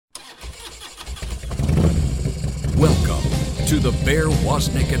to the Bear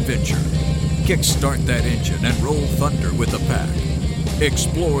Woznick adventure. Kickstart that engine and roll thunder with the pack.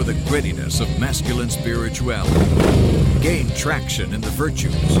 Explore the grittiness of masculine spirituality. Gain traction in the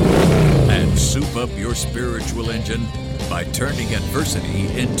virtues. And soup up your spiritual engine by turning adversity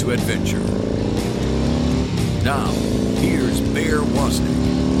into adventure. Now, here's Bear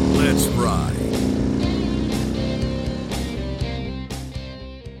Woznick. Let's ride.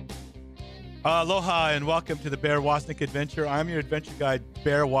 Aloha and welcome to the Bear Woznick Adventure. I'm your adventure guide,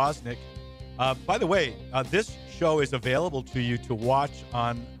 Bear Woznick. By the way, this show is available to you to watch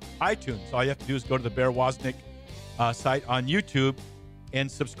on iTunes. All you have to do is go to the Bear Woznick site on YouTube and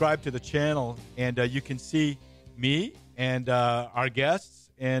subscribe to the channel, and you can see me and our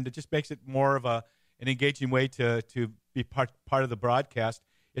guests, and it just makes it more of an engaging way to be part of the broadcast.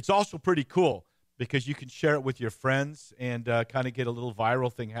 It's also pretty cool because you can share it with your friends and kind of get a little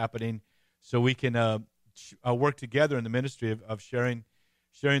viral thing happening. So we can work together in the ministry of sharing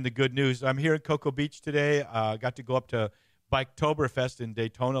the good news. I'm here in Cocoa Beach today. Got to go up to Biketoberfest in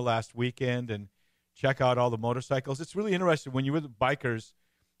Daytona last weekend and check out all the motorcycles. It's really interesting. When you're with bikers,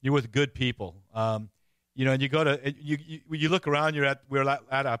 you're with good people. And you go to you look around. We're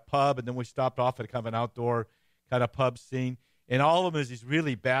at a pub, and then we stopped off at kind of an outdoor kind of pub scene, and all of them is these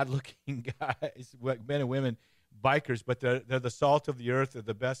really bad-looking guys, men and women. Bikers, but they're the salt of the earth. They're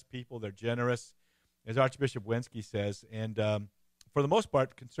the best people. They're generous, as Archbishop Wensky says, and for the most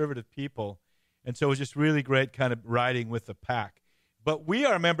part, conservative people. And so it was just really great kind of riding with the pack. But we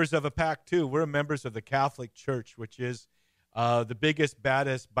are members of a pack, too. We're members of the Catholic Church, which is the biggest,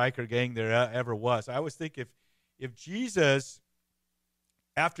 baddest biker gang there ever was. I always think if Jesus,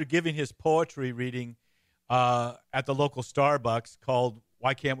 after giving his poetry reading at the local Starbucks called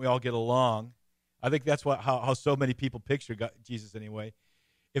Why Can't We All Get Along, I think that's how so many people picture Jesus anyway.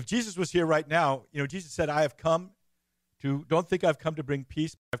 If Jesus was here right now, Jesus said, don't think I've come to bring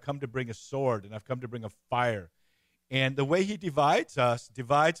peace, but I've come to bring a sword, and I've come to bring a fire. And the way he divides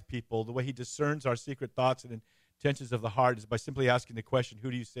people, the way he discerns our secret thoughts and intentions of the heart is by simply asking the question,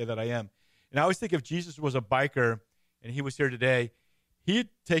 who do you say that I am? And I always think if Jesus was a biker and he was here today, he'd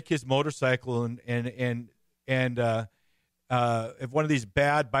take his motorcycle and if one of these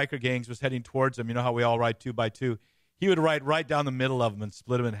bad biker gangs was heading towards him, you know how we all ride 2 by 2, he would ride right down the middle of them and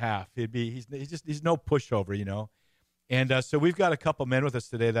split them in half. He's no pushover, And so we've got a couple men with us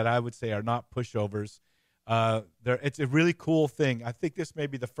today that I would say are not pushovers. It's a really cool thing. I think this may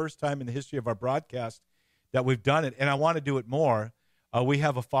be the first time in the history of our broadcast that we've done it, and I want to do it more. We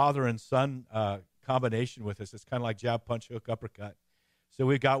have a father and son combination with us. It's kind of like jab, punch, hook, uppercut. So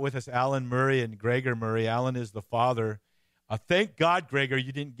we've got with us Allan Murray and Gregor Murray. Allan is the father. Thank God, Gregor,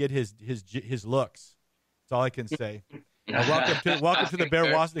 you didn't get his looks. That's all I can say. Welcome to the Bear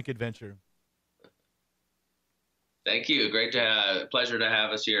Woznick adventure. Thank you. Pleasure to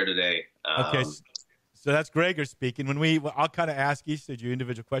have us here today. Okay, so that's Gregor speaking. I'll kind of ask each of you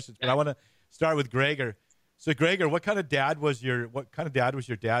individual questions, but I want to start with Gregor. So, Gregor, what kind of dad was your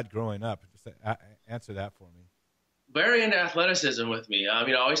dad growing up? Just answer that for me. Very into athleticism with me.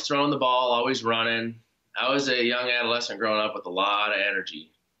 Always throwing the ball, always running. I was a young adolescent growing up with a lot of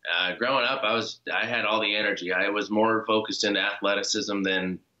energy. Growing up, I had all the energy. I was more focused into athleticism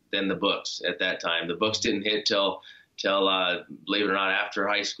than the books at that time. The books didn't hit till believe it or not, after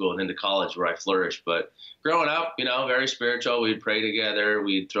high school and into college where I flourished. But growing up, very spiritual. We'd pray together.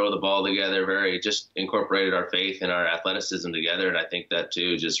 We'd throw the ball together. Just incorporated our faith and our athleticism together. And I think that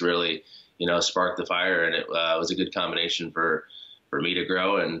too just really, sparked the fire. And it was a good combination for me to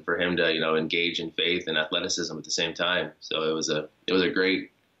grow and for him to, engage in faith and athleticism at the same time. So it was a great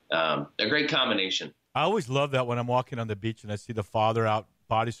combination. I always love that when I'm walking on the beach and I see the father out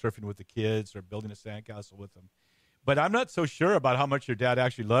body surfing with the kids or building a sandcastle with them. But I'm not so sure about how much your dad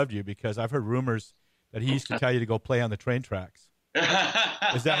actually loved you, because I've heard rumors that he used to tell you to go play on the train tracks.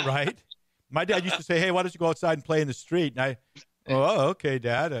 Is that right? My dad used to say, hey, why don't you go outside and play in the street? And okay,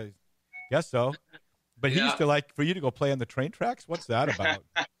 Dad, I guess so. But he used to like for you to go play on the train tracks? What's that about?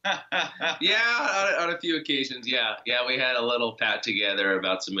 Yeah, on a few occasions, yeah. Yeah, we had a little pat together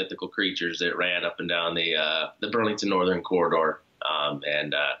about some mythical creatures that ran up and down the Burlington Northern Corridor.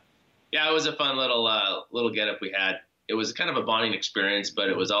 It was a fun little get-up we had. It was kind of a bonding experience, but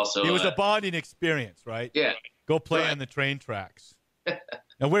it was also... It was a bonding experience, right? Yeah. Go play on the train tracks.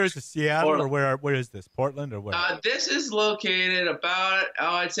 And where is this, Seattle, or where is this, Portland, or where? This is located about,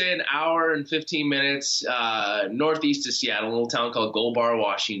 I'd say an hour and 15 minutes northeast of Seattle, a little town called Gold Bar,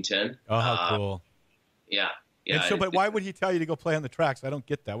 Washington. Oh, how cool. Yeah. And so, but why would he tell you to go play on the tracks? I don't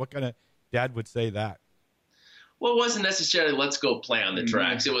get that. What kind of dad would say that? Well, it wasn't necessarily let's go play on the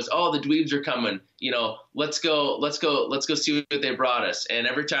tracks. It was, the dweebs are coming. Let's go see what they brought us. And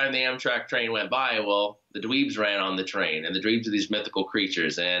every time the Amtrak train went by, well, the dweebs ran on the train, and the dweebs are these mythical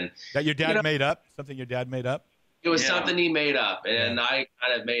creatures. And that your dad made up? Something your dad made up? It was something he made up, and I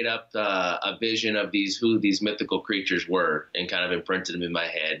kind of made up a vision of who these mythical creatures were, and kind of imprinted them in my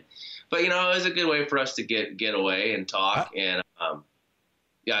head. But it was a good way for us to get away and talk, and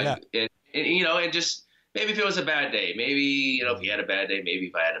and just. Maybe if it was a bad day, maybe, if he had a bad day, maybe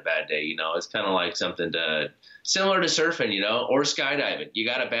if I had a bad day, it's kind of like something similar to surfing, or skydiving. You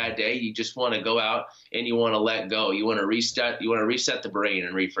got a bad day. You just want to go out and you want to let go. You want to reset the brain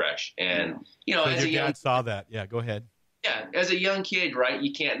and refresh. And, so as your dad saw that. Yeah, go ahead. Yeah. As a young kid, right,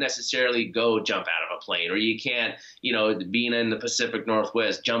 you can't necessarily go jump out of a plane, or you can't, being in the Pacific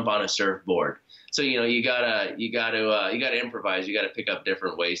Northwest, jump on a surfboard. So, you gotta improvise. You gotta pick up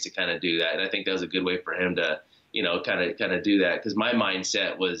different ways to kind of do that. And I think that was a good way for him to, kind of do that. Because my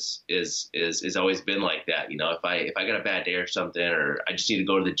mindset is always been like that. If I got a bad day or something, or I just need to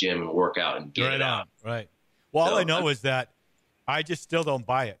go to the gym and work out and get it out. Right. Well, all I know is that I just still don't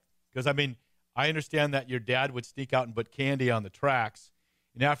buy it. Because, I understand that your dad would sneak out and put candy on the tracks.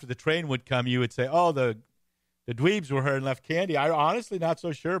 And after the train would come, you would say, oh, the dweebs were here and left candy. I'm honestly not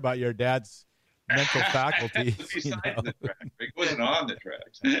so sure about your dad's mental faculties. The track. It wasn't on the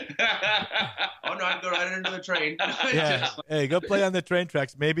tracks. Oh, no, I'd go right into the train. Hey, go play on the train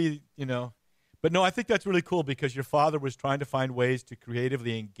tracks. Maybe, But no, I think that's really cool because your father was trying to find ways to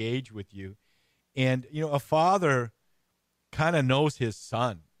creatively engage with you. And, a father kind of knows his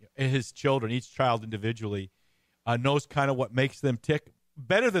son, his children, each child individually, knows kind of what makes them tick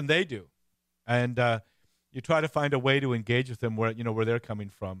better than they do. And you try to find a way to engage with them where they're coming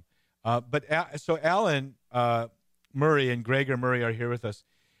from. So Allan Murray and Gregor Murray are here with us,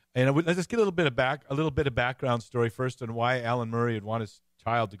 and let's just get a little bit of background story first on why Allan Murray would want his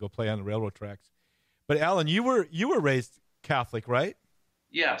child to go play on the railroad tracks. But Allan, you were raised Catholic, right?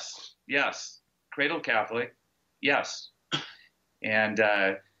 Yes, cradle Catholic, yes, and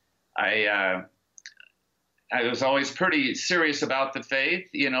I was always pretty serious about the faith,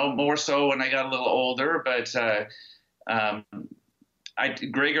 more so when I got a little older, but.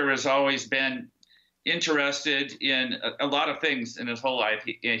 Gregor has always been interested in a lot of things in his whole life.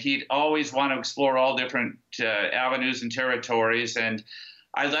 He'd always want to explore all different avenues and territories, and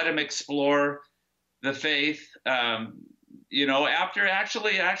I let him explore the faith. After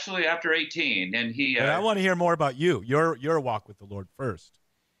 18, and he. But I want to hear more about your walk with the Lord first.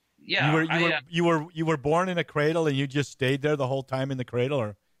 Yeah, you were born in a cradle, and you just stayed there the whole time in the cradle,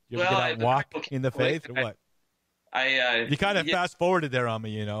 or did you ever get out and walk in the faith, or what? You kind of fast forwarded there on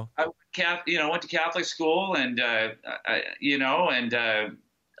me, I went to Catholic school, and were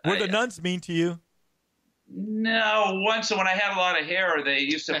the nuns mean to you? No, once when I had a lot of hair, they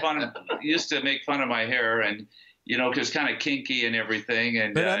used to make fun of my hair, and because it's kind of kinky and everything.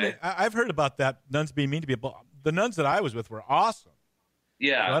 And but I've heard about that, nuns being mean to people. The nuns that I was with were awesome.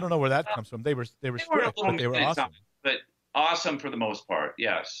 Yeah, so I don't know where that comes from. They were strict, but they were awesome. But awesome for the most part,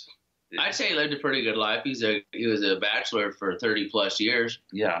 yes. I'd say he lived a pretty good life. He was a bachelor for 30 plus years.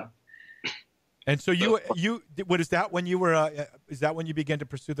 Yeah. And so is that when you were? Is that when you began to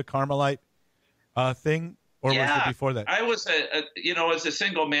pursue the Carmelite thing, or was it before that? I was as a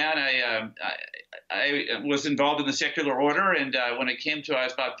single man, I was involved in the secular order, and when it came to, I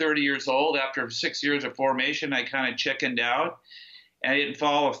was about 30 years old. After 6 years of formation, I kind of chickened out, and I didn't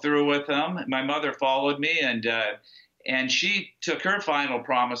follow through with them. My mother followed me, and she took her final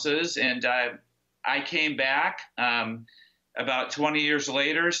promises, and I came back about 20 years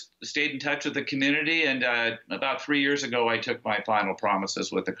later, stayed in touch with the community, and about 3 years ago, I took my final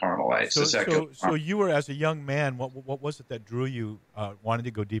promises with the Carmelites. So you were, as a young man, what was it that drew you wanting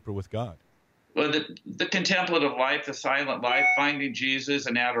to go deeper with God? Well, the contemplative life, the silent life, finding Jesus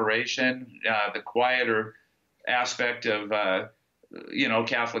and adoration, the quieter aspect of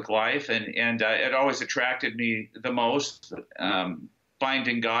Catholic life, and it always attracted me the most,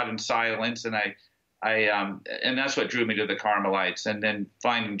 finding God in silence, and and that's what drew me to the Carmelites, and then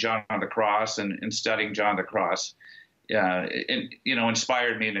finding John on the Cross and studying John the Cross,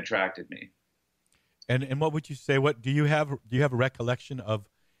 inspired me and attracted me. And what would you say? What do you have a recollection of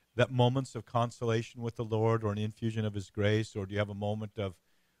that moments of consolation with the Lord, or an infusion of His grace, or do you have a moment of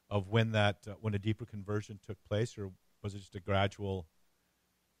when a deeper conversion took place, or was it just a gradual?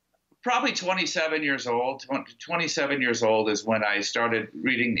 Probably 27 years old. 27 years old is when I started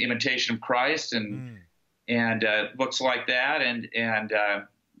reading Imitation of Christ and books like that. And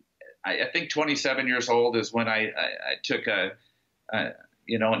I think 27 years old is when I took an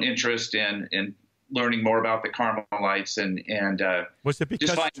interest in learning more about the Carmelites and was it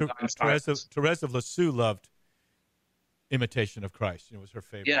because Therese of Lisieux loved Imitation of Christ? It was her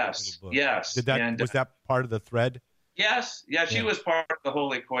favorite. Yes, book. yes. Was that part of the thread? Yes, yeah. She was part of the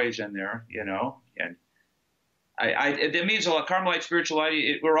whole equation there, and it means a lot. Carmelite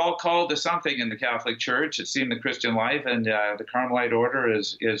spirituality. We're all called to something in the Catholic Church. It seemed the Christian life, and the Carmelite order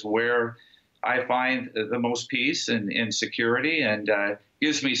is where I find the most peace and security, and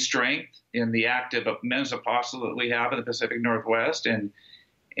gives me strength in the active men's apostle that we have in the Pacific Northwest,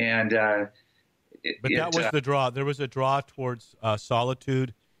 but that was the draw. There was a draw towards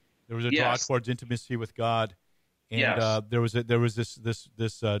solitude. There was a draw towards intimacy with God, and there was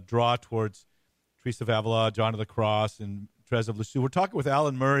this draw towards Teresa of Avila, John of the Cross, and Therese of Lisieux. We're talking with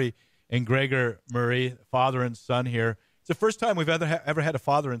Allan Murray and Gregor Murray, father and son here. It's the first time we've ever had a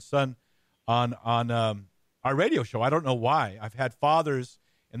father and son on our radio show. I don't know why. I've had fathers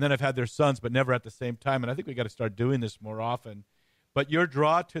and then I've had their sons, but never at the same time. And I think we got to start doing this more often. But your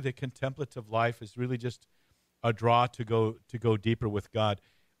draw to the contemplative life is really just a draw to go deeper with God.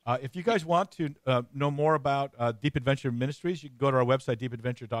 If you guys want to know more about Deep Adventure Ministries, you can go to our website,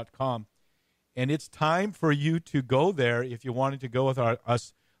 deepadventure.com. And it's time for you to go there if you wanted to go with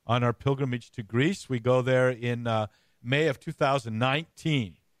us on our pilgrimage to Greece. We go there in May of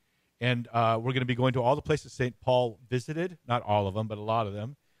 2019. And we're going to be going to all the places St. Paul visited. Not all of them, but a lot of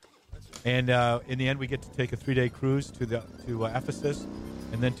them. And in the end, we get to take a 3-day cruise to Ephesus,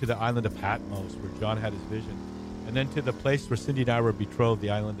 and then to the island of Patmos, where John had his vision. And then to the place where Cindy and I were betrothed, the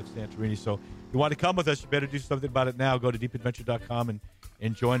island of Santorini. So if you want to come with us, you better do something about it now. Go to deepadventure.com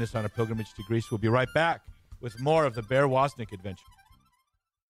and join us on our pilgrimage to Greece. We'll be right back with more of the Bear Woznick Adventure.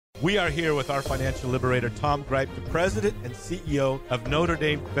 We are here with our financial liberator, Tom Gripe, the president and CEO of Notre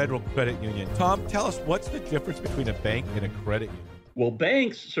Dame Federal Credit Union. Tom, tell us, what's the difference between a bank and a credit union? Well,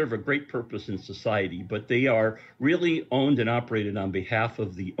 banks serve a great purpose in society, but they are really owned and operated on behalf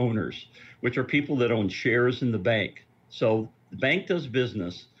of the owners, which are people that own shares in the bank. So the bank does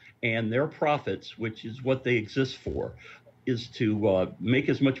business, and their profits, which is what they exist for, is to make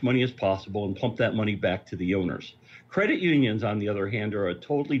as much money as possible and pump that money back to the owners. Credit unions, on the other hand, are a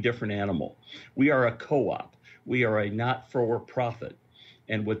totally different animal. We are a co-op. We are a not-for-profit.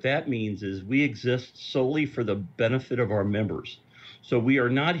 And what that means is we exist solely for the benefit of our members. So we are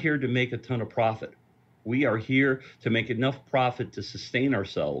not here to make a ton of profit. We are here to make enough profit to sustain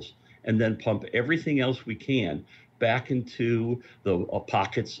ourselves and then pump everything else we can back into the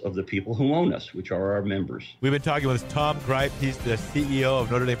pockets of the people who own us, which are our members. We've been talking with Tom Gripe. He's the CEO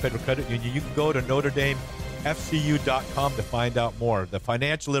of Notre Dame Federal Credit Union. You can go to NotreDameFCU.com to find out more. The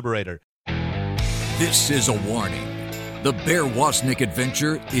Financial Liberator. This is a warning. The Bear Woznick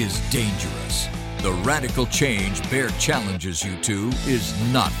adventure is dangerous. The radical change Bear challenges you to is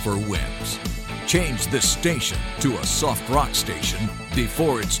not for wimps. Change this station to a soft rock station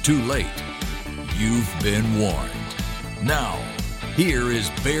before it's too late. You've been warned. Now, here is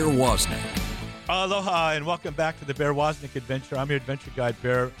Bear Woznick. Aloha and welcome back to the Bear Woznick Adventure. I'm your adventure guide,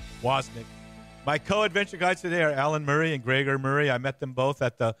 Bear Woznick. My co-adventure guides today are Allan Murray and Gregor Murray. I met them both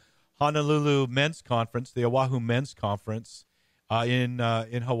at the Honolulu Men's Conference, the Oahu Men's Conference in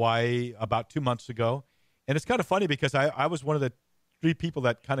Hawaii about 2 months ago. And it's kind of funny because I was one of the 3 people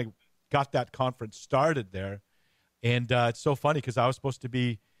that kind of got that conference started there. And it's so funny because I was supposed to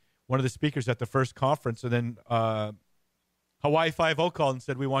be one of the speakers at the first conference, and then Hawaii Five-0 called and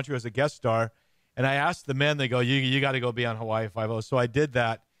said, we want you as a guest star. And I asked the men, they go, you got to go be on Hawaii Five-0. So I did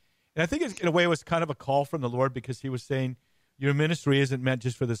that. And I think in a way it was kind of a call from the Lord, because he was saying, your ministry isn't meant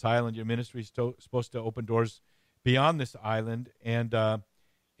just for this island. Your ministry is supposed to open doors beyond this island. And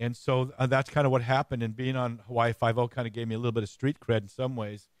so that's kind of what happened. And being on Hawaii Five-0 kind of gave me a little bit of street cred in some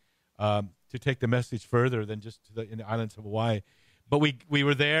ways, to take the message further than just in the islands of Hawaii. But we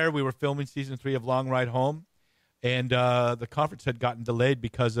were there. We were filming season 3 of Long Ride Home. And the conference had gotten delayed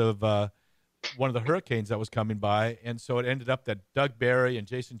because of one of the hurricanes that was coming by. And so it ended up that Doug Barry and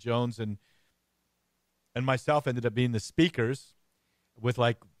Jason Jones and myself ended up being the speakers with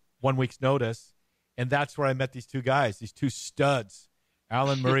like 1 week's notice. And that's where I met these 2 guys, these 2 studs,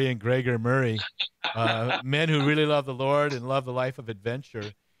 Allan Murray and Gregor Murray, men who really love the Lord and love the life of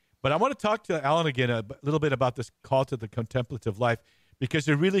adventure. But I want to talk to Allan again a little bit about this call to the contemplative life, because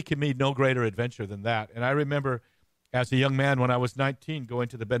there really can be no greater adventure than that. And I remember as a young man when I was 19 going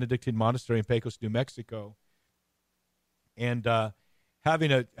to the Benedictine monastery in Pecos, New Mexico, and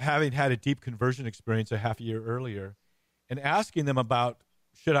having had a deep conversion experience a half a year earlier, and asking them about,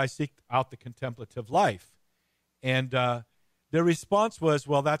 should I seek out the contemplative life? And their response was,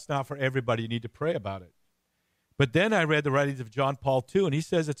 well, that's not for everybody. You need to pray about it. But then I read the writings of John Paul II, and he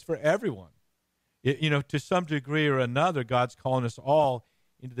says it's for everyone. To some degree or another, God's calling us all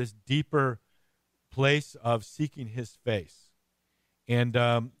into this deeper place of seeking His face. And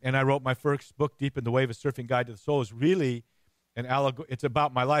I wrote my first book, Deep in the Wave: A Surfing Guide to the Soul. Is really an allegory. It's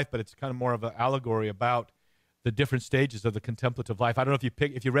about my life, but it's kind of more of an allegory about the different stages of the contemplative life. I don't know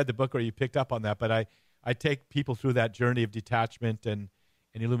if you read the book or you picked up on that, but I take people through that journey of detachment and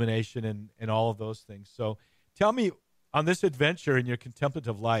illumination and all of those things. So tell me, on this adventure in your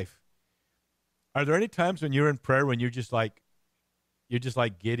contemplative life, are there any times when you're in prayer when you're just like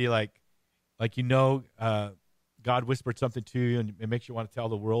giddy, like God whispered something to you and it makes you want to tell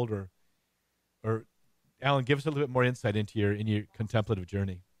the world, or Allan, give us a little bit more insight into your contemplative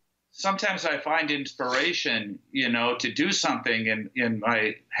journey. Sometimes I find inspiration, to do something in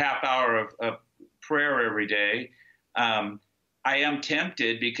my half hour of prayer every day. I am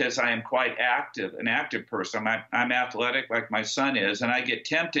tempted because I am quite an active person. I'm athletic like my son is, and I get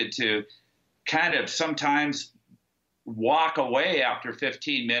tempted to kind of sometimes walk away after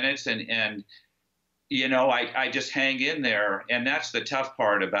 15 minutes and I just hang in there. And that's the tough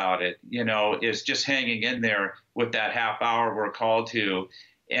part about it, is just hanging in there with that half hour we're called to.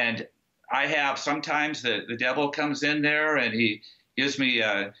 And I have sometimes the devil comes in there and he gives me,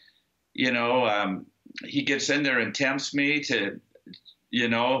 he gets in there and tempts me to,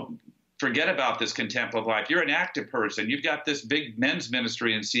 forget about this contemplative life. You're an active person. You've got this big men's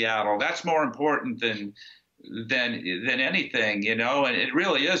ministry in Seattle. That's more important than anything, and it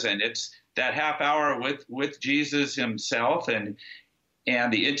really isn't. It's that half hour with Jesus himself and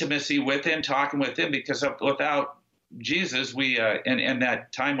the intimacy with him, talking with him, because without Jesus, we and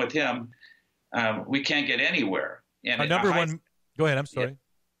that time with him, we can't get anywhere. And go ahead. I'm sorry.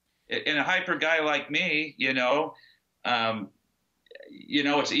 In a hyper guy like me,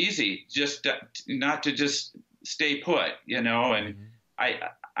 it's easy just not to just stay put, and mm-hmm.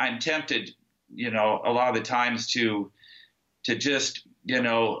 I'm tempted, a lot of the times to just,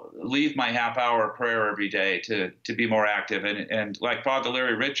 leave my half hour of prayer every day to be more active. And like Father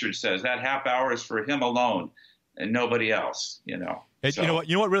Larry Richards says, that half hour is for him alone and nobody else, And So.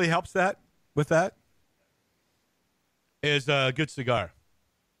 You know what really helps with that is a good cigar.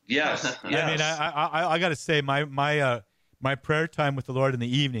 Yes. Yes. I mean, I got to say my prayer time with the Lord in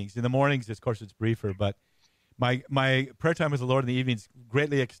the evenings. In the mornings, of course, it's briefer, but my prayer time with the Lord in the evenings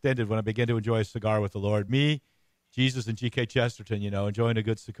greatly extended when I began to enjoy a cigar with the Lord. Me, Jesus, and G.K. Chesterton, enjoying a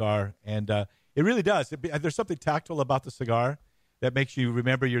good cigar. And it really does. There's something tactile about the cigar that makes you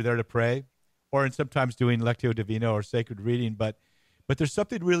remember you're there to pray, or in sometimes doing Lectio Divina or sacred reading. But there's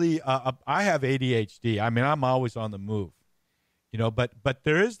something really, I have ADHD. I mean, I'm always on the move. But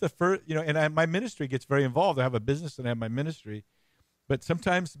there is the first, and my ministry gets very involved. I have a business and I have my ministry, but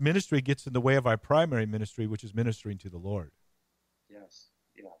sometimes ministry gets in the way of our primary ministry, which is ministering to the Lord. Yes.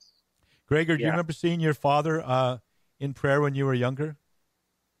 Gregor, do you remember seeing your father in prayer when you were younger?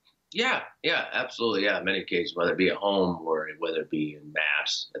 Yeah, absolutely. Yeah, many occasions, whether it be at home or whether it be in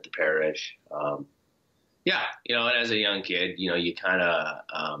mass at the parish. And as a young kid, you kind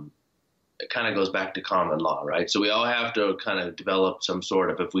of, it kind of goes back to common law, right? So we all have to kind of develop some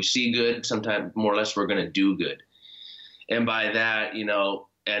sort of, if we see good, sometimes more or less we're going to do good. And by that,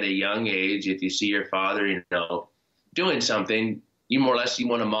 at a young age, if you see your father, doing something, you more or less, you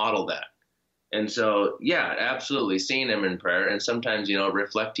want to model that. And so, yeah, absolutely, seeing him in prayer and sometimes,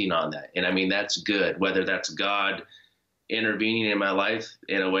 reflecting on that. And I mean, that's good, whether that's God intervening in my life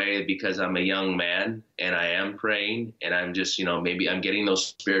in a way because I'm a young man and I am praying and I'm just, maybe I'm getting those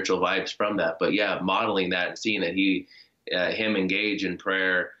spiritual vibes from that. But yeah, modeling that and seeing that him engage in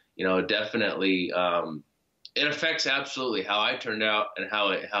prayer, definitely it affects absolutely how I turned out and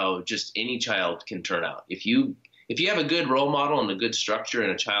how just any child can turn out. If you have a good role model and a good structure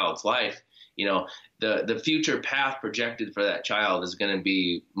in a child's life, the future path projected for that child is going to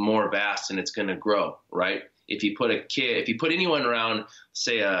be more vast and it's going to grow, right? If you put anyone around,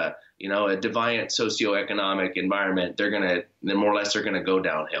 say a deviant socioeconomic environment, they're more or less going to go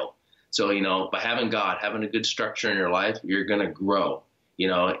downhill. So, by having God, having a good structure in your life, you're going to grow,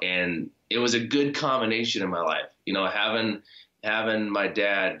 and it was a good combination in my life, having my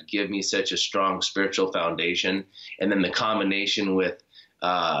dad give me such a strong spiritual foundation. And then the combination with,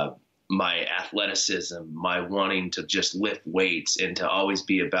 my athleticism, my wanting to just lift weights and to always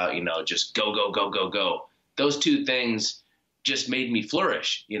be about, just go, go, go, go, go. Those two things just made me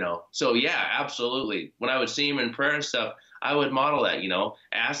flourish, So yeah, absolutely. When I would see him in prayer and stuff, I would model that,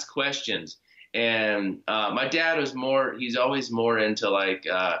 ask questions. And my dad was he's always more into like,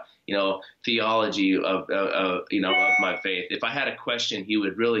 theology of my faith. If I had a question, he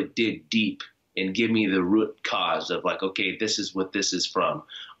would really dig deep and give me the root cause of like, okay, this is what this is from.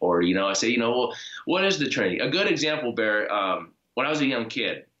 Or, I say, well, what is the Trinity? A good example, Bear, when I was a young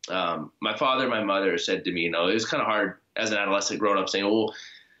kid, my father and my mother said to me, it was kind of hard as an adolescent growing up saying, well,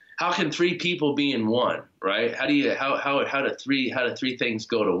 how can three people be in one, right? How do three things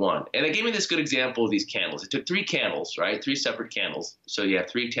go to one? And they gave me this good example of these candles. It took three candles, right? Three separate candles. So you have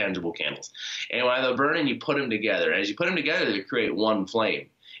three tangible candles. And when they're burning, you put them together. And as you put them together, they create one flame.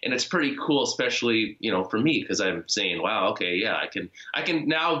 And it's pretty cool, especially, for me, because I'm saying, wow, okay, yeah, I can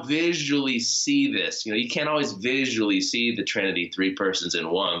now visually see this. You can't always visually see the Trinity, three persons in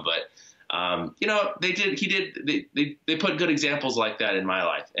one, but they put good examples like that in my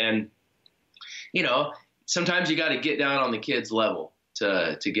life. And, sometimes you got to get down on the kids' level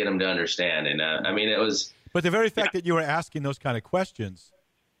to get them to understand. And it was. But the very fact that you were asking those kind of questions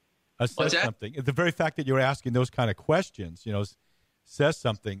says something. The very fact that you were asking those kind of questions, says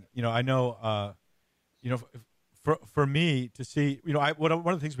something. I know, for me to see, one of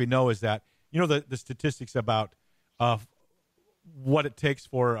the things we know is that, the statistics about what it takes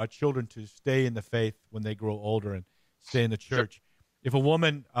for children to stay in the faith when they grow older and stay in the church. Sure. If a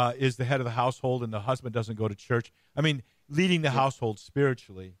woman is the head of the household and the husband doesn't go to church, leading the household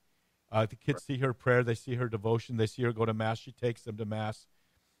spiritually, the kids see her prayer, they see her devotion, they see her go to Mass, she takes them to Mass.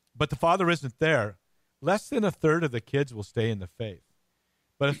 But the father isn't there. Less than a third of the kids will stay in the faith.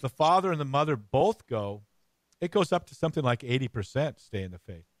 But if the father and the mother both go, it goes up to something like 80% stay in the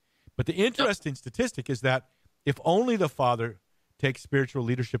faith. But the interesting statistic is that if only the father takes spiritual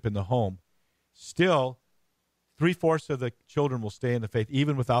leadership in the home, still 3/4 of the children will stay in the faith,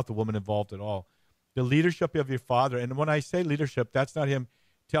 even without the woman involved at all. The leadership of your father, and when I say leadership, that's not him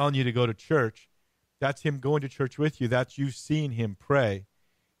telling you to go to church. That's him going to church with you. That's you seeing him pray,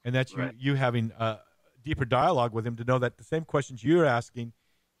 and that's you having a deeper dialogue with him to know that the same questions you're asking,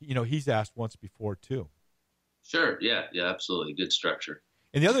 he's asked once before too. Sure. Yeah, absolutely. Good structure.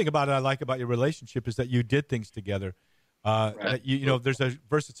 And the other thing about it I like about your relationship is that you did things together. That there's a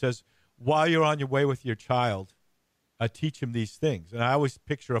verse that says, while you're on your way with your child, teach him these things. And I always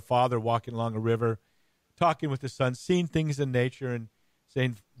picture a father walking along a river, talking with his son, seeing things in nature and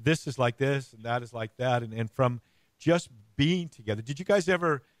saying, this is like this and that is like that. And from just being together. Did you guys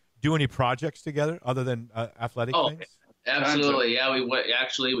ever do any projects together other than athletic things? Absolutely. Yeah,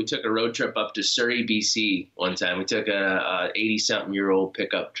 we took a road trip up to Surrey, BC one time. We took a 80-something-year-old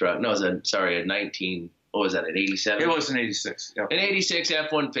pickup truck. No, it was a 19. What was that, an 87? It was an 86. Yep. An 86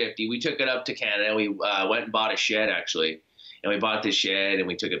 F-150. We took it up to Canada. We went and bought a shed, actually. And we bought this shed, and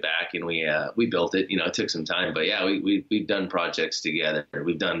we took it back, and we built it. It took some time. But, yeah, we've done projects together.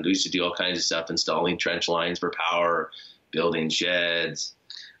 We used to do all kinds of stuff, installing trench lines for power, building sheds,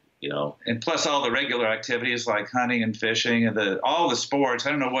 And plus all the regular activities like hunting and fishing and all the sports. I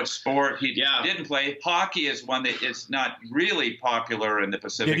don't know what sport he didn't play. Hockey is one that is not really popular in the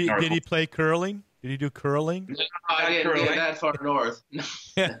Pacific Northwest. Did he play curling? Did he do curling? No, I didn't get that far north.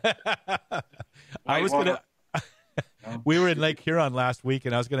 I was gonna. We were in Lake Huron last week,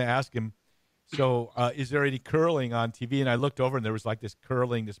 and I was going to ask him. So, is there any curling on TV? And I looked over, and there was like this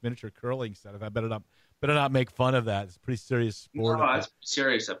miniature curling set. I better not make fun of that. It's a pretty serious sport. No, it's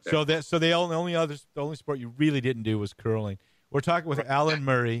serious up there. So the only sport you really didn't do was curling. We're talking with Allan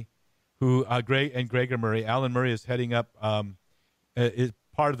Murray, who and Gregor Murray. Allan Murray is heading up. Is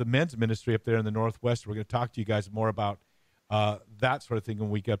part of the men's ministry up there in the Northwest. We're going to talk to you guys more about that sort of thing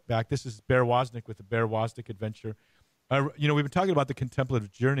when we get back. This is Bear Woznick with the Bear Woznick Adventure. We've been talking about the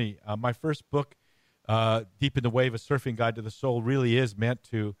contemplative journey. My first book, Deep in the Wave, A Surfing Guide to the Soul, really is meant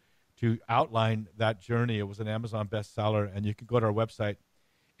to outline that journey. It was an Amazon bestseller, and you can go to our website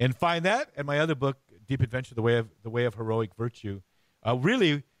and find that. And my other book, Deep Adventure, The Way of Heroic Virtue.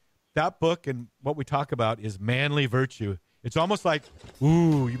 Really, that book and what we talk about is manly virtue. It's almost like,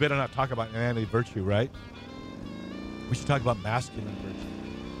 ooh, you better not talk about manly virtue, right? We should talk about masculine virtue.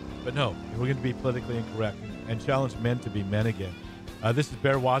 But no, we're going to be politically incorrect and challenge men to be men again. This is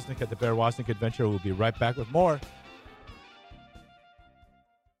Bear Woznick at the Bear Woznick Adventure. We'll be right back with more.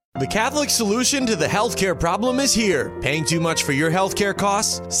 The Catholic solution to the healthcare problem is here. Paying too much for your healthcare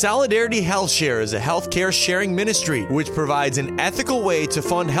costs? Solidarity Health Share is a healthcare sharing ministry which provides an ethical way to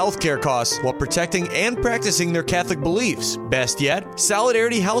fund healthcare costs while protecting and practicing their Catholic beliefs. Best yet,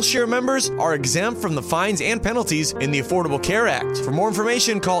 Solidarity Health Share members are exempt from the fines and penalties in the Affordable Care Act. For more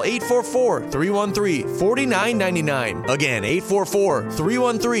information, call 844-313-4999. Again,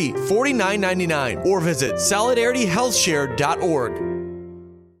 844-313-4999 or visit solidarityhealthshare.org.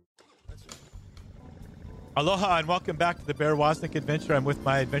 Aloha and welcome back to the Bear Woznick Adventure. I'm with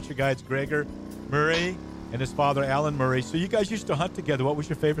my adventure guides, Gregor Murray and his father, Allan Murray. So you guys used to hunt together. What was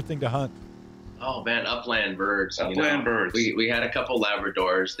your favorite thing to hunt? Oh man, upland birds. Upland birds. We had a couple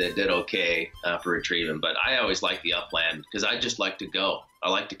Labradors that did okay for retrieving, but I always like the upland because I just like to go. I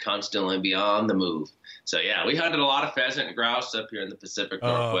like to constantly be on the move. So yeah, we hunted a lot of pheasant and grouse up here in the Pacific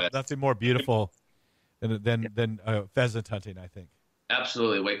Northwest. Nothing more beautiful than pheasant hunting, I think.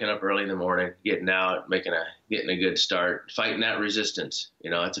 Absolutely, waking up early in the morning, getting out, getting a good start, fighting that resistance.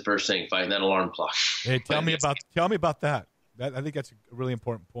 That's the first thing, fighting that alarm clock. Hey, tell me about that. I think that's a really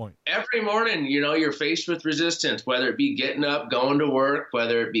important point. Every morning, you're faced with resistance, whether it be getting up, going to work,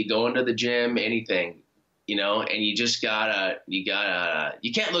 whether it be going to the gym, anything, and you just you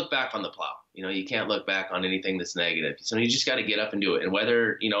can't look back on the plow. You can't look back on anything that's negative. So you just got to get up and do it. And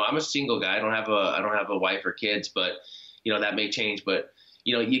whether, I'm a single guy, I don't have a wife or kids, but that may change, but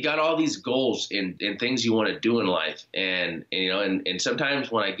you got all these goals and things you want to do in life. And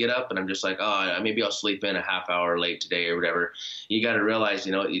sometimes when I get up and I'm just like, oh, maybe I'll sleep in a half hour late today or whatever, you got to realize,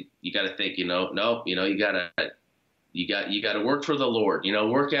 you got to think, no, you got to work for the Lord,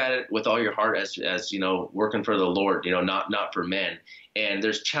 work at it with all your heart as working for the Lord, not for men. And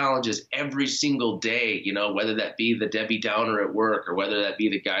there's challenges every single day, whether that be the Debbie Downer at work or whether that be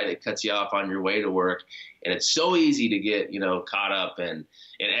the guy that cuts you off on your way to work. And it's so easy to get, caught up in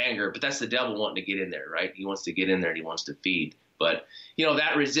anger, but that's the devil wanting to get in there, right? He wants to get in there and he wants to feed. But,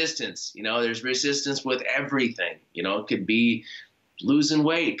 that resistance, there's resistance with everything, it could be losing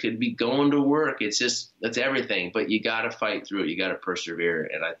weight, could be going to work. That's everything, but you got to fight through it. You got to persevere.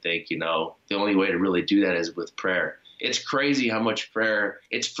 And I think, the only way to really do that is with prayer. It's crazy how much prayer,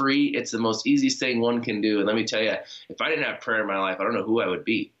 it's free. It's the most easiest thing one can do. And let me tell you, if I didn't have prayer in my life, I don't know who I would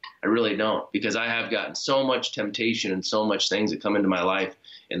be. I really don't, because I have gotten so much temptation and so much things that come into my life.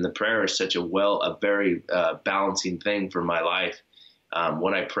 And the prayer is such a very balancing thing for my life.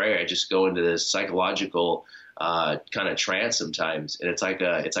 When I pray, I just go into this psychological kind of trance sometimes. And it's like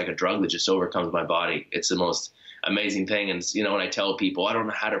a drug that just overcomes my body. It's the most amazing thing. And, when I tell people, I don't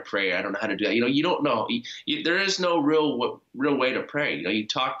know how to pray, I don't know how to do that, you don't know. There is no real way to pray. You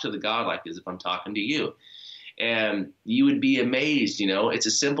talk to the God like as if I'm talking to you. And you would be amazed, it's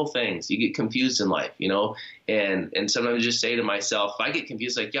a simple things. You get confused in life, and sometimes I just say to myself, if I get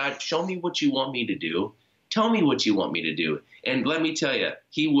confused, like, God, show me what you want me to do. Tell me what you want me to do. And let me tell you,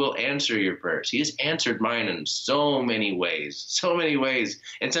 he will answer your prayers. He has answered mine in so many ways.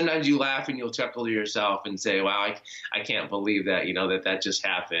 And sometimes you laugh and you'll chuckle to yourself and say, wow, I can't believe that, that just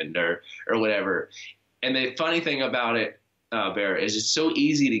happened or whatever. And the funny thing about it, Bear, is it's so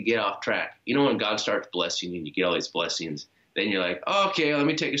easy to get off track. When God starts blessing you and you get all these blessings, then you're like, oh, okay, let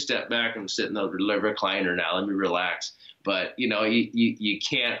me take a step back and sit in the recliner now. Let me relax. But, you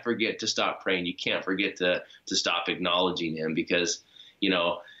can't forget to stop praying. You can't forget to stop acknowledging him because,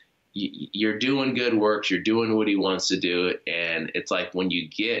 you're doing good works. You're doing what he wants to do. And it's like when you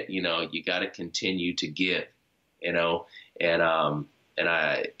get, you got to continue to give,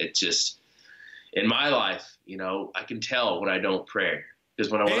 it's just in my life, I can tell when I don't pray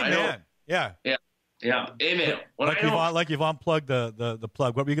because when I don't. Yeah. Amen. Like you've unplugged the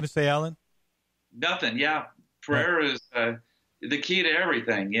plug. What were you going to say, Allan? Nothing. Yeah. Prayer is the key to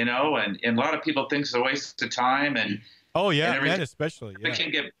everything, and a lot of people think it's a waste of time. And men especially. Yeah. It can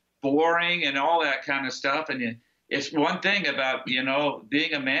get boring and all that kind of stuff. And it's one thing about, being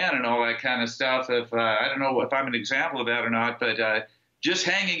a man and all that kind of stuff. If I don't know if I'm an example of that or not, but just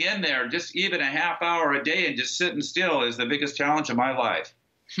hanging in there, just even a half hour a day and just sitting still is the biggest challenge of my life.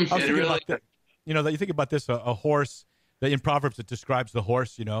 I was thinking about that, that you think about this, a horse, that in Proverbs it describes the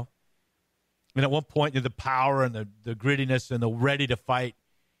horse, And at one point, the power and the grittiness and the ready to fight.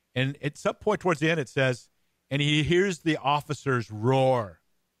 And at some point towards the end, it says, and he hears the officers roar.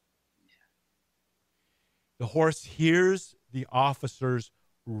 The horse hears the officers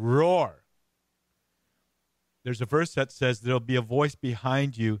roar. There's a verse that says there'll be a voice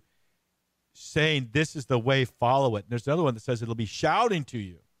behind you saying, this is the way, follow it. And there's another one that says it'll be shouting to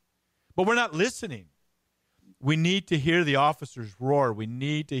you. But we're not listening. We need to hear the officers roar. We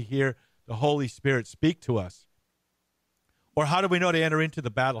need to hear the Holy Spirit speak to us. Or how do we know to enter into the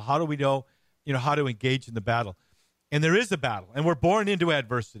battle? How do we know, how to engage in the battle? And there is a battle, and we're born into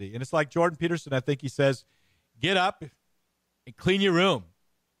adversity. And it's like Jordan Peterson, I think he says, get up and clean your room.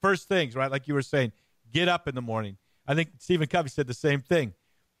 First things, right? Like you were saying, get up in the morning. I think Stephen Covey said the same thing.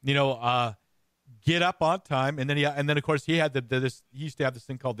 Get up on time, and then of course he had he used to have this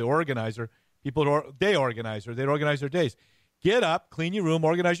thing called the organizer. Day organizer. They'd organize their days. Get up, clean your room,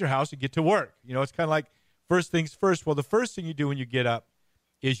 organize your house, and get to work. It's kind of like first things first. Well, the first thing you do when you get up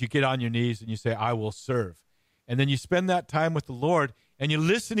is you get on your knees and you say, I will serve. And then you spend that time with the Lord, and you're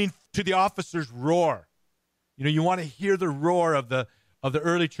listening to the officers roar. You want to hear the roar of the of the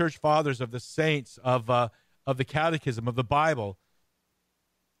early church fathers, of the saints, of the catechism, of the Bible,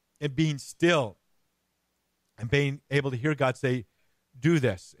 and being still and being able to hear God say, do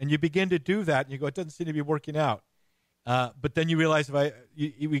this. And you begin to do that, and you go, it doesn't seem to be working out. But then you realize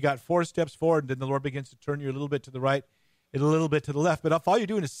we got 4 steps forward, and then the Lord begins to turn you a little bit to the right and a little bit to the left. But if all you're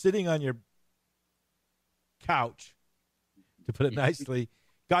doing is sitting on your couch, to put it nicely,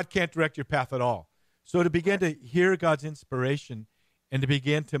 God can't direct your path at all. So to begin to hear God's inspiration and to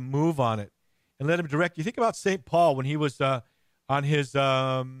begin to move on it and let him direct you. Think about St. Paul when he was on his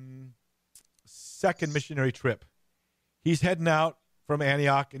second missionary trip. He's heading out from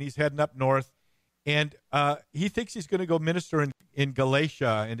Antioch, and he's heading up north, and he thinks he's going to go minister in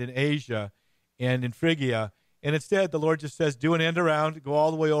Galatia and in Asia and in Phrygia, and instead the Lord just says, do an end around, go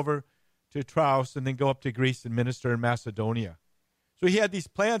all the way over to Troas, and then go up to Greece and minister in Macedonia. So he had these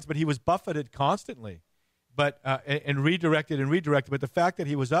plans, but he was buffeted constantly, and redirected. But the fact that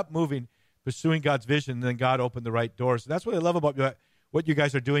he was up moving, pursuing God's vision, and then God opened the right doors. And that's what I love about what you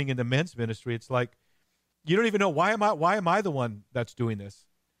guys are doing in the men's ministry. It's like, you don't even know, why am I the one that's doing this?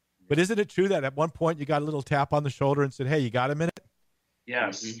 But isn't it true that at one point you got a little tap on the shoulder and said, hey, you got a minute?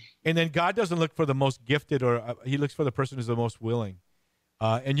 Yes. And then God doesn't look for the most gifted, or he looks for the person who's the most willing.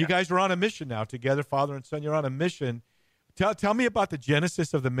 And you guys are on a mission now together, father and son. You're on a mission. Tell me about the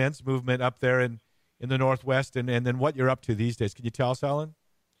genesis of the men's movement up there in the Northwest, and then what you're up to these days. Can you tell us, Allan?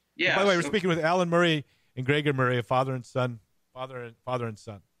 Yeah. By the way, we're speaking with Allan Murray and Gregor Murray, a father and son.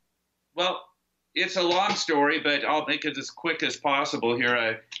 Well, it's a long story, but I'll make it as quick as possible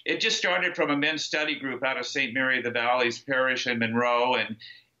here. It just started from a men's study group out of St. Mary of the Valley's parish in Monroe,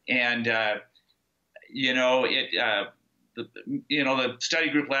 and the study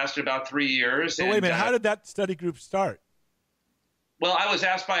group lasted about 3 years. So wait a minute, how did that study group start? Well, I was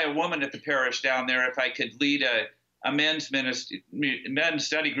asked by a woman at the parish down there if I could lead a men's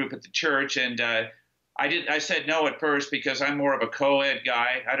study group at the church, and I said no at first because I'm more of a co-ed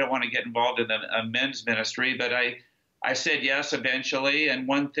guy. I don't want to get involved in a men's ministry, but I said yes eventually, and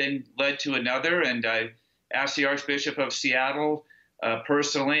one thing led to another, and I asked the Archbishop of Seattle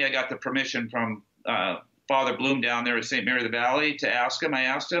personally. I got the permission from Father Bloom down there at St. Mary of the Valley to ask him. I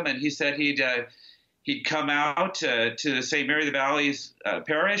asked him, and he said he'd come out to the St. Mary of the Valley's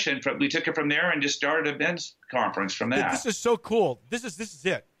parish, and we took it from there and just started a men's conference from that. This is so cool. This is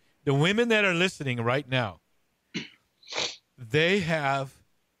it. The women that are listening right now, they have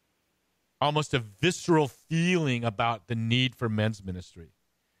almost a visceral feeling about the need for men's ministry.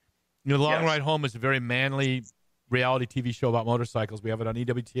 You know, The Long Ride Home is a very manly reality TV show about motorcycles. We have it on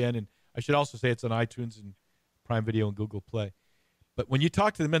EWTN, and I should also say it's on iTunes and Prime Video and Google Play. But when you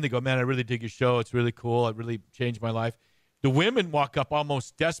talk to the men, they go, man, I really dig your show. It's really cool. It really changed my life. The women walk up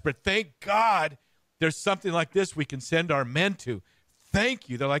almost desperate. Thank God there's something like this we can send our men to. Thank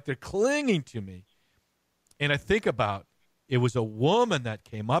you. They're clinging to me. And I think about, it was a woman that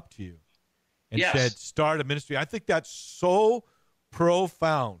came up to you and said, start a ministry. I think that's so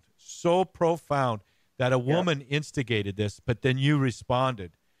profound that a woman instigated this, but then you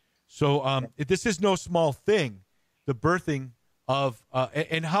responded. So this is no small thing, the birthing of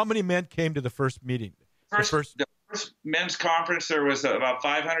and how many men came to the first meeting? The first men's conference, there was about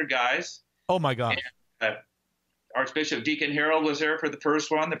 500 guys. Oh, my God. And, Archbishop Deacon Harold was there for the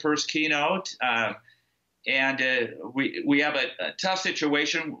first one, the first keynote. And we have a tough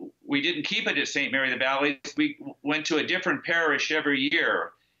situation. We didn't keep it at St. Mary of the Valley. We went to a different parish every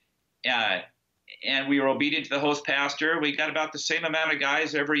year. And we were obedient to the host pastor. We got about the same amount of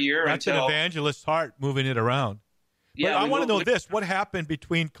guys every year. That's an evangelist's heart, moving it around. But I want to know this. What happened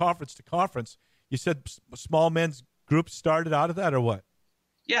between conference to conference? You said small men's groups started out of that, or what?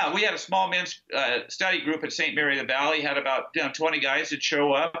 Yeah, we had a small men's study group at St. Mary of the Valley. Had about 20 guys that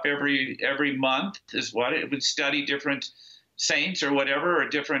show up every month. Is what it would study different saints or whatever, or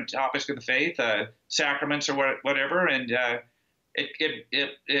different topics of the faith, sacraments or whatever, and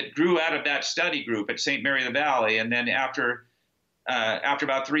it grew out of that study group at St. Mary of the Valley. And then after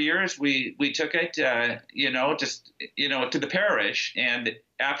about 3 years, we took it to the parish, and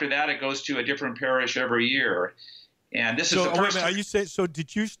after that it goes to a different parish every year. And this is the first. Are you saying, so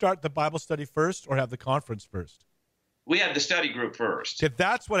did you start the Bible study first or have the conference first? We had the study group first.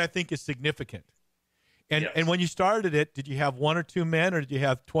 That's what I think is significant. And when you started it, did you have 1 or 2 men, or did you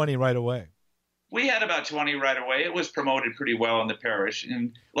have 20 right away? We had about 20 right away. It was promoted pretty well in the parish.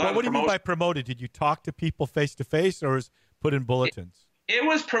 And what do you mean by promoted? Did you talk to people face to face, or was put in bulletins? It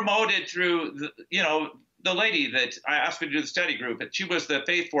was promoted through the lady that I asked me to do the study group, but she was the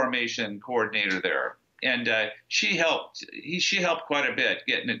faith formation coordinator there. and she helped quite a bit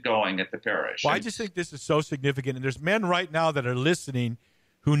getting it going at the parish. Well, I just think this is so significant, and there's men right now that are listening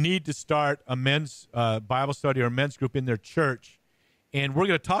who need to start a men's Bible study or a men's group in their church, and we're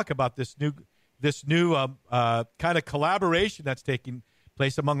going to talk about this new kind of collaboration that's taking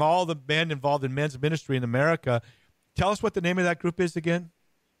place among all the men involved in men's ministry in America. Tell us what the name of that group is again.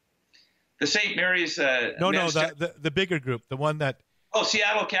 The St. Mary's. The bigger group, the one that. Oh,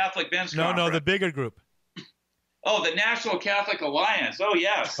 Seattle Catholic Men's Conference. No, the bigger group. Oh, the National Catholic Alliance. Oh,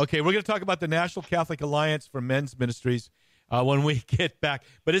 yes. Okay, we're going to talk about the National Catholic Alliance for Men's Ministries when we get back.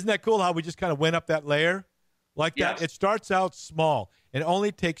 But isn't that cool how we just kind of went up that layer like that? Yes. It starts out small. It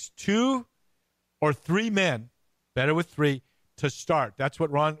only takes 2 or 3 men, better with 3, to start. That's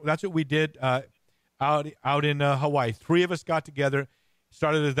what we did out in Hawaii. 3 of us got together,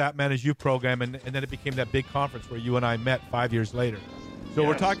 started as That Man Is You program, and then it became that big conference where you and I met 5 years later. So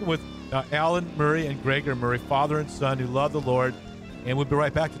We're talking with Allan Murray and Gregor Murray, father and son who love the Lord, and we'll be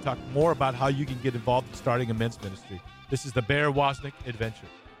right back to talk more about how you can get involved in starting a men's ministry. This is the Bear Woznick Adventure.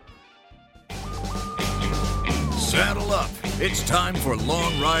 Saddle up. It's time for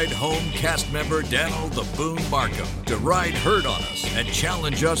Long Ride Home cast member Daniel the Boone Markham to ride herd on us and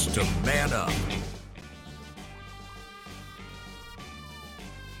challenge us to man up.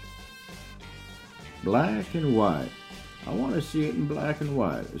 Black and white. I want to see it in black and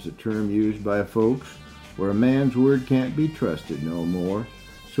white is a term used by folks where a man's word can't be trusted no more,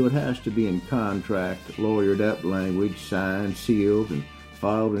 so it has to be in contract, lawyered up language, signed, sealed, and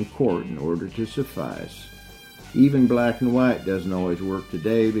filed in court in order to suffice. Even black and white doesn't always work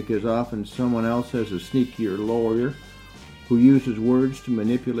today because often someone else has a sneakier lawyer who uses words to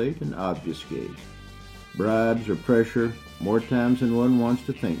manipulate and obfuscate. Bribes or pressure, more times than one wants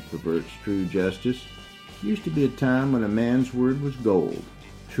to think, perverts true justice. Used to be a time when a man's word was gold.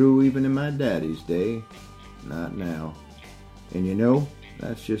 True even in my daddy's day. Not now. And you know,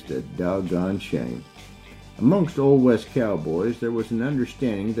 that's just a doggone shame. Amongst Old West cowboys, there was an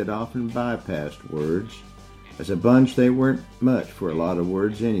understanding that often bypassed words. As a bunch, they weren't much for a lot of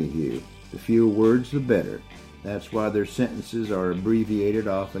words anyhow. The fewer words, the better. That's why their sentences are abbreviated,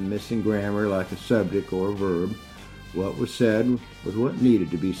 often missing grammar like a subject or a verb. What was said was what needed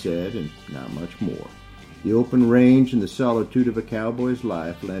to be said, and not much more. The open range and the solitude of a cowboy's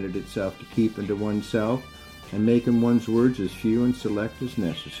life lended itself to keeping to oneself and making one's words as few and select as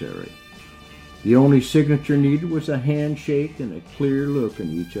necessary. The only signature needed was a handshake and a clear look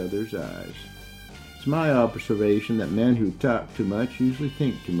in each other's eyes. It's my observation that men who talk too much usually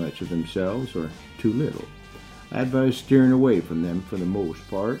think too much of themselves or too little. I advise steering away from them for the most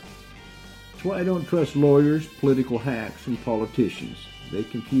part. That's why I don't trust lawyers, political hacks, and politicians. They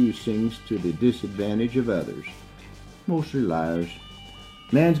confuse things to the disadvantage of others. Mostly liars.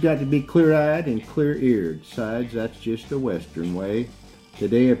 Man's got to be clear-eyed and clear-eared. Besides, that's just the Western way.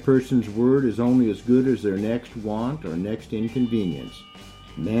 Today, a person's word is only as good as their next want or next inconvenience.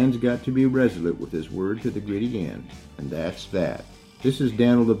 Man's got to be resolute with his word to the gritty end. And that's that. This is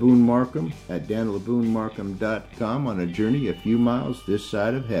Daniel the Boone Markham at DanielTheBooneMarkham.com on a journey a few miles this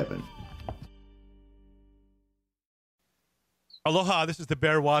side of heaven. Aloha, this is the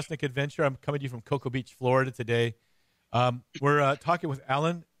Bear Woznick Adventure. I'm coming to you from Cocoa Beach, Florida today. We're talking with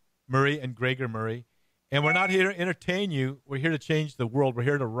Allan Murray and Gregor Murray, and we're not here to entertain you. We're here to change the world. We're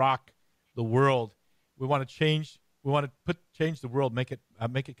here to rock the world. We want to change. We want to change the world, make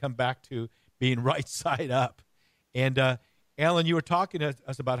it come back to being right side up. And Allan, you were talking to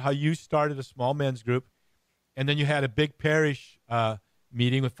us about how you started a small men's group, and then you had a big parish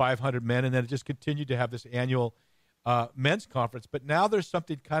meeting with 500 men, and then it just continued to have this annual men's conference. But now there's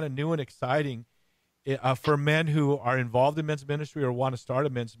something kind of new and exciting for men who are involved in men's ministry or want to start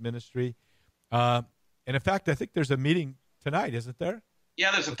a men's ministry. And in fact, I think there's a meeting tonight, isn't there?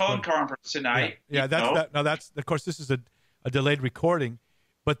 Yeah, there's a phone conference tonight. Yeah, that's of course, this is a delayed recording,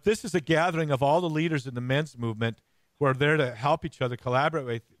 but this is a gathering of all the leaders in the men's movement who are there to help each other,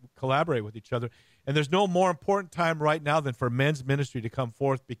 collaborate with each other. And there's no more important time right now than for men's ministry to come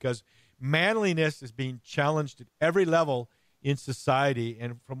forth, because manliness is being challenged at every level in society.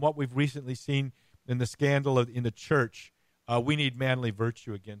 And from what we've recently seen in the scandal in the church, we need manly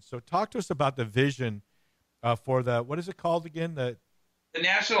virtue again. So talk to us about the vision for what is it called again? The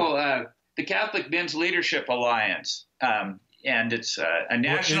National, the Catholic Men's Leadership Alliance. And it's a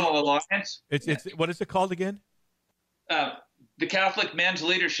national alliance. It's what is it called again? The Catholic Men's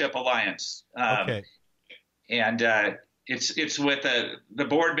Leadership Alliance. Okay. And it's with the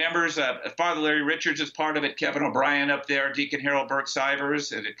board members. Father Larry Richards is part of it. Kevin O'Brien up there, Deacon Harold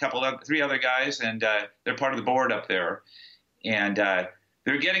Burke-Sivers, and three other guys, and they're part of the board up there. And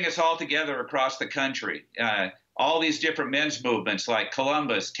they're getting us all together across the country. All these different men's movements like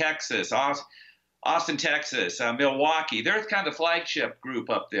Columbus, Texas, Austin, Texas, Milwaukee. They're kind of the flagship group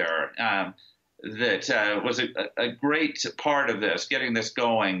up there that was a great part of this, getting this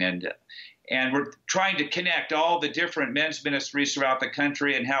going. And we're trying to connect all the different men's ministries throughout the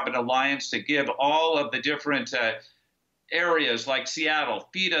country and have an alliance to give all of the different areas like Seattle,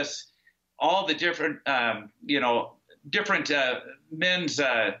 feed us all the different, different men's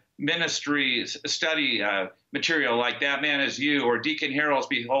ministries study material like That Man Is You, or Deacon Harold's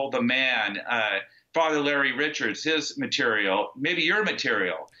Behold the Man, Father Larry Richards, his material, maybe your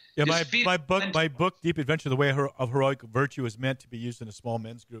material. Yeah, my book, Deep Adventure, The Way of Heroic Virtue, is meant to be used in a small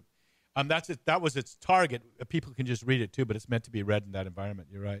men's group. That's it. That was its target. People can just read it too, but it's meant to be read in that environment.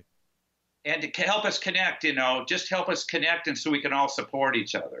 You're right. And to help us connect, just help us connect, and so we can all support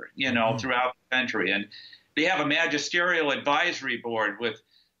each other, throughout the country. And they have a magisterial advisory board with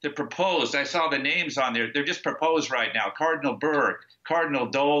the proposed. I saw the names on there. They're just proposed right now. Cardinal Burke, Cardinal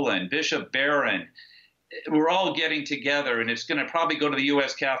Dolan, Bishop Barron. We're all getting together, and it's going to probably go to the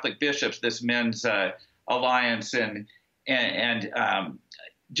U.S. Catholic bishops, this men's alliance, and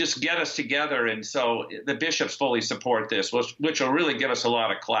just get us together. And so the bishops fully support this, which will really give us a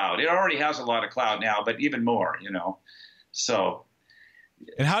lot of clout. It already has a lot of clout now, but even more, So.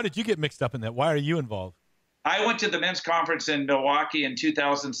 And how did you get mixed up in that? Why are you involved? I went to the men's conference in Milwaukee in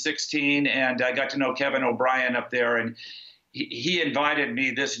 2016, and I got to know Kevin O'Brien up there, and he invited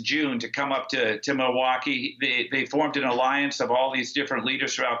me this June to come up to Milwaukee. They formed an alliance of all these different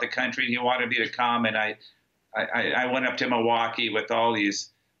leaders throughout the country, and he wanted me to come, and I went up to Milwaukee with all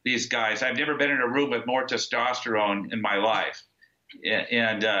these guys. I've never been in a room with more testosterone in my life,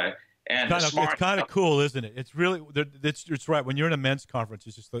 and it's kind of cool, isn't it? It's really it's right. When you're in a men's conference,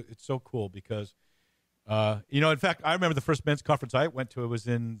 it's so cool because in fact, I remember the first men's conference I went to. It was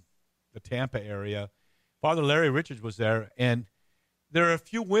in the Tampa area. Father Larry Richards was there, and there are a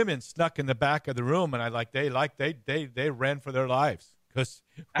few women snuck in the back of the room, and they ran for their lives because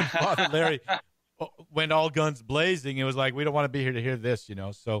Father Larry went all guns blazing. It was like, we don't want to be here to hear this,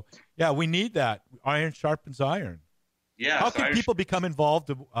 So yeah, we need that. Iron sharpens iron. Yeah. How can people become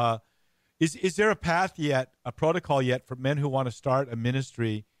involved? Is there a path yet, a protocol yet for men who want to start a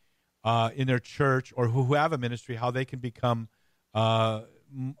ministry in their church or who have a ministry, how they can become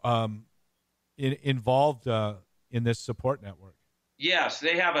involved in this support network? Yes,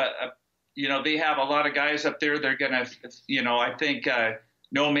 they have they have a lot of guys up there. They're going to, I think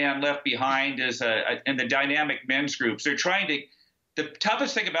No Man Left Behind is and the dynamic men's groups. They're trying to. The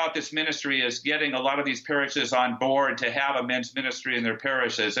toughest thing about this ministry is getting a lot of these parishes on board to have a men's ministry in their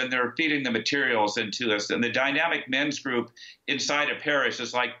parishes, and they're feeding the materials into us. And the dynamic men's group inside a parish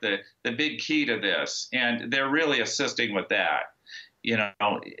is like the big key to this, and they're really assisting with that.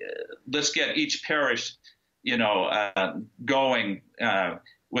 Let's get each parish, going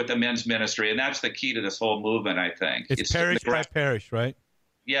with the men's ministry, and that's the key to this whole movement, I think. It's parish by parish, right?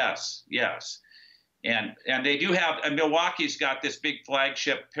 Yes. And they do have – Milwaukee's got this big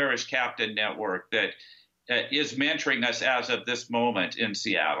flagship parish captain network that is mentoring us as of this moment in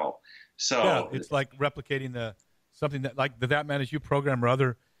Seattle. So yeah, it's like replicating something that like the That Man Is You program or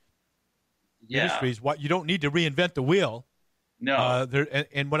other ministries. You don't need to reinvent the wheel. No.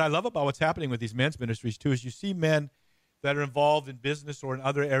 And what I love about what's happening with these men's ministries too is you see men that are involved in business or in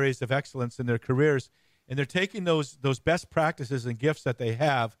other areas of excellence in their careers, and they're taking those best practices and gifts that they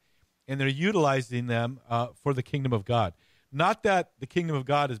have, and they're utilizing them for the kingdom of God. Not that the kingdom of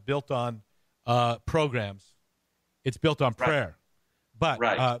God is built on programs. It's built on prayer.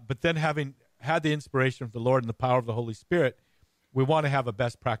 But then having had the inspiration of the Lord and the power of the Holy Spirit, we want to have a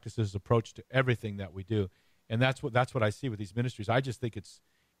best practices approach to everything that we do. And that's what I see with these ministries. I just think it's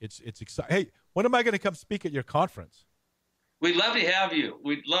exciting. Hey, when am I going to come speak at your conference? We'd love to have you.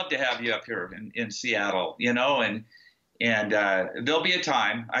 We'd love to have you up here in Seattle, and there'll be a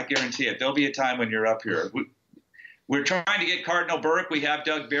time, I guarantee it, there'll be a time when you're up here. We're trying to get Cardinal Burke. We have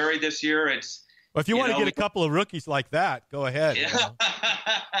Doug Barry this year. Well, if you want to get a couple of rookies like that, go ahead. Yeah.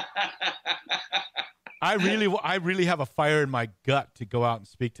 I really have a fire in my gut to go out and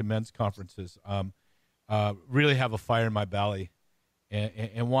speak to men's conferences. Really have a fire in my belly,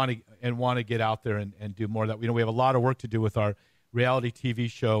 and want to get out there and do more of that. We have a lot of work to do with our reality TV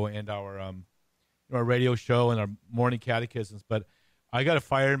show and our radio show and our morning catechisms, but I got a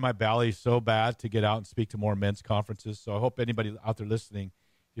fire in my belly so bad to get out and speak to more men's conferences. So I hope anybody out there listening,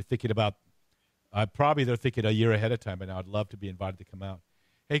 you're thinking about, probably they're thinking a year ahead of time by now. I'd love to be invited to come out.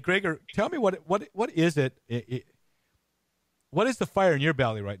 Hey, Gregor, tell me what is it? What is the fire in your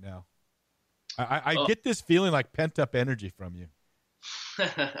belly right now? I get this feeling like pent up energy from you.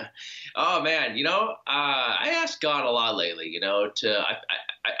 Oh man, I asked God a lot lately.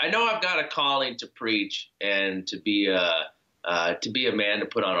 I know I've got a calling to preach and to be a man to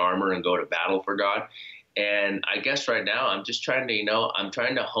put on armor and go to battle for God. And I guess right now I'm just trying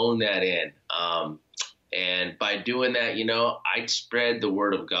to hone that in. And by doing that, I'd spread the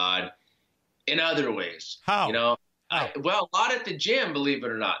word of God in other ways. How? Well, a lot at the gym, believe it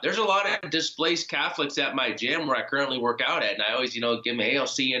or not. There's a lot of displaced Catholics at my gym where I currently work out at, and I always, give them, hey, I'll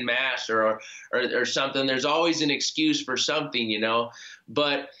see you in mass or something. There's always an excuse for something,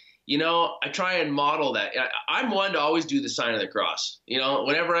 But, I try and model that. I'm one to always do the sign of the cross.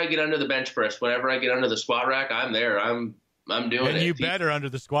 Whenever I get under the bench press, whenever I get under the squat rack, I'm there. I'm doing it. And you better under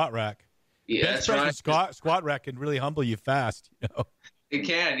the squat rack. Yeah, bench press and squat rack can really humble you fast. It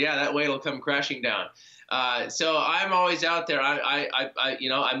can, yeah. That weight will come crashing down. So I'm always out there.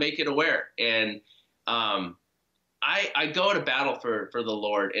 I make it aware, and I go to battle for the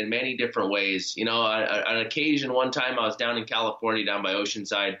Lord in many different ways. On an occasion, one time I was down in California, down by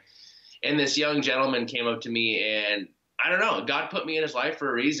Oceanside, and this young gentleman came up to me, and I don't know, God put me in his life for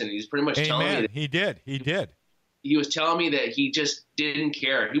a reason. He's pretty much telling me that He did. He was telling me that he just didn't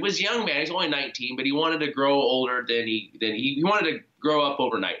care. He was young, man. He's only 19, but he wanted to grow older than he wanted to grow up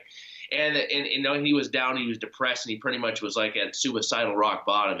overnight. And he was down, he was depressed, and he pretty much was like at suicidal rock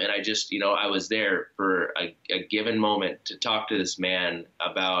bottom. And I just, I was there for a given moment to talk to this man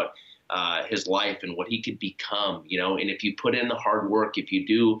about his life and what he could become, and if you put in the hard work, if you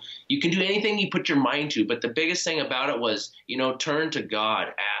do, you can do anything you put your mind to. But the biggest thing about it was, turn to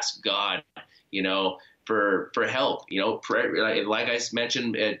God, ask God, for help, prayer, like I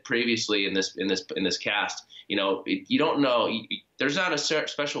mentioned previously in this cast, you don't know, there's not a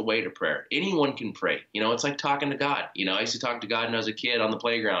special way to prayer. Anyone can pray. It's like talking to God. I used to talk to God when I was a kid on the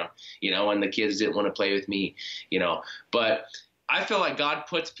playground, and the kids didn't want to play with me, but I feel like God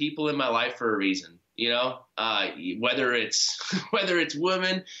puts people in my life for a reason. Whether it's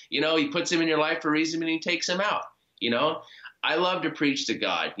women, he puts them in your life for a reason, and he takes them out. I love to preach to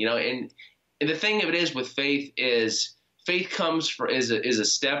God, and the thing of it is with faith is faith comes is a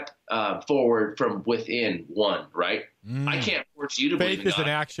step forward from within one, right? I can't force you to believe in God. Faith is an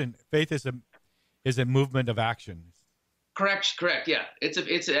action. Faith is a movement of action. Correct. Yeah, it's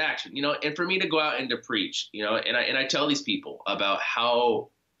an action, and for me to go out and to preach, and I tell these people about how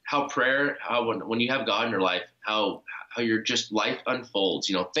prayer, when you have God in your life, how your just life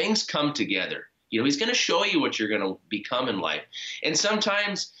unfolds, things come together. He's going to show you what you're going to become in life. And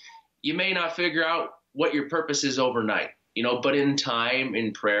sometimes you may not figure out what your purpose is overnight, but in time,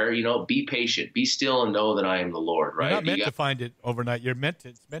 in prayer, be patient, be still, and know that I am the Lord, right? You're not meant to find it overnight.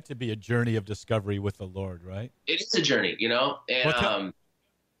 It's meant to be a journey of discovery with the Lord, right? It is a journey, and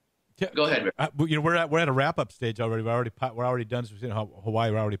go ahead. We're at a wrap-up stage already. We're already done. So in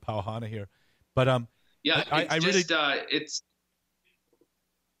Hawaii, we're already Pauhana here, but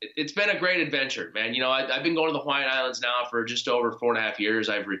it's been a great adventure, man. I've been going to the Hawaiian Islands now for just over 4.5 years.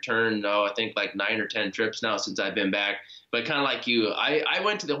 I've returned, I think like 9 or 10 trips now since I've been back. But kind of like you, I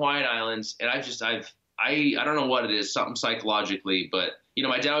went to the Hawaiian Islands, and I don't know what it is, something psychologically, but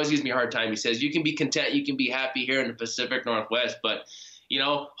my dad always gives me a hard time. He says, you can be content, you can be happy here in the Pacific Northwest, but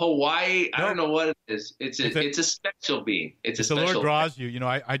Hawaii, I don't know what it is. It's a special being. The Lord draws you. We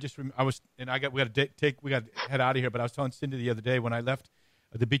got to head out of here, but I was telling Cindy the other day when I left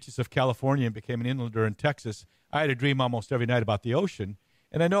the beaches of California and became an inlander in Texas, I had a dream almost every night about the ocean.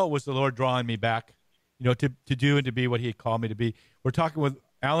 And I know it was the Lord drawing me back, to do and to be what he had called me to be. We're talking with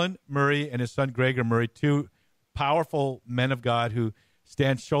Allan Murray and his son Gregor Murray, two powerful men of God who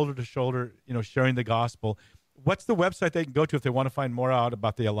stand shoulder to shoulder, sharing the gospel. What's the website they can go to if they want to find more out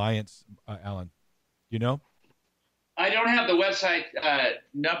about the Alliance, Allan? Do you know? I don't have the website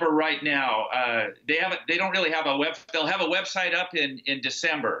number right now. They don't really have a web. They'll have a website up in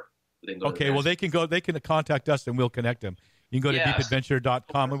December. Okay, well they can contact us and we'll connect them. You can go to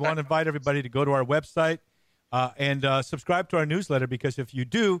deepadventure.com. We want to invite everybody to go to our website and subscribe to our newsletter, because if you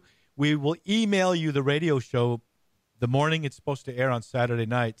do, we will email you the radio show the morning it's supposed to air on Saturday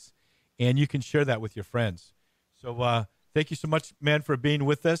nights, and you can share that with your friends. So thank you so much, man, for being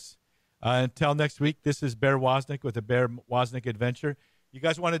with us. Until next week, this is Bear Woznick with the Bear Woznick Adventure. You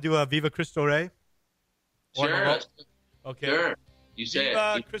guys want to do a Viva Cristo Rey? Sure. Okay. Sure. You say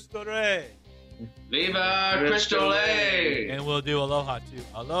Viva it. Cristo Rey. Viva Cristo Rey. And we'll do aloha, too.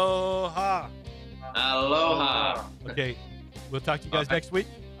 Aloha. Aloha. Okay. We'll talk to you guys next week.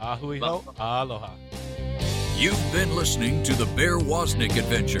 Ahui ho. Aloha. You've been listening to the Bear Woznick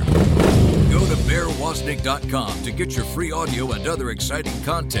Adventure. Go to bearwoznick.com to get your free audio and other exciting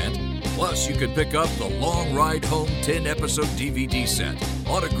content, Plus, you can pick up the Long Ride Home 10-episode DVD set,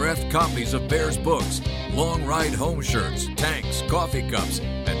 autographed copies of Bear's books, Long Ride Home shirts, tanks, coffee cups,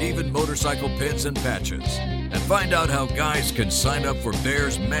 and even motorcycle pins and patches. And find out how guys can sign up for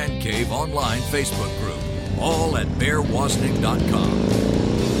Bear's Man Cave online Facebook group, all at bearwoznick.com.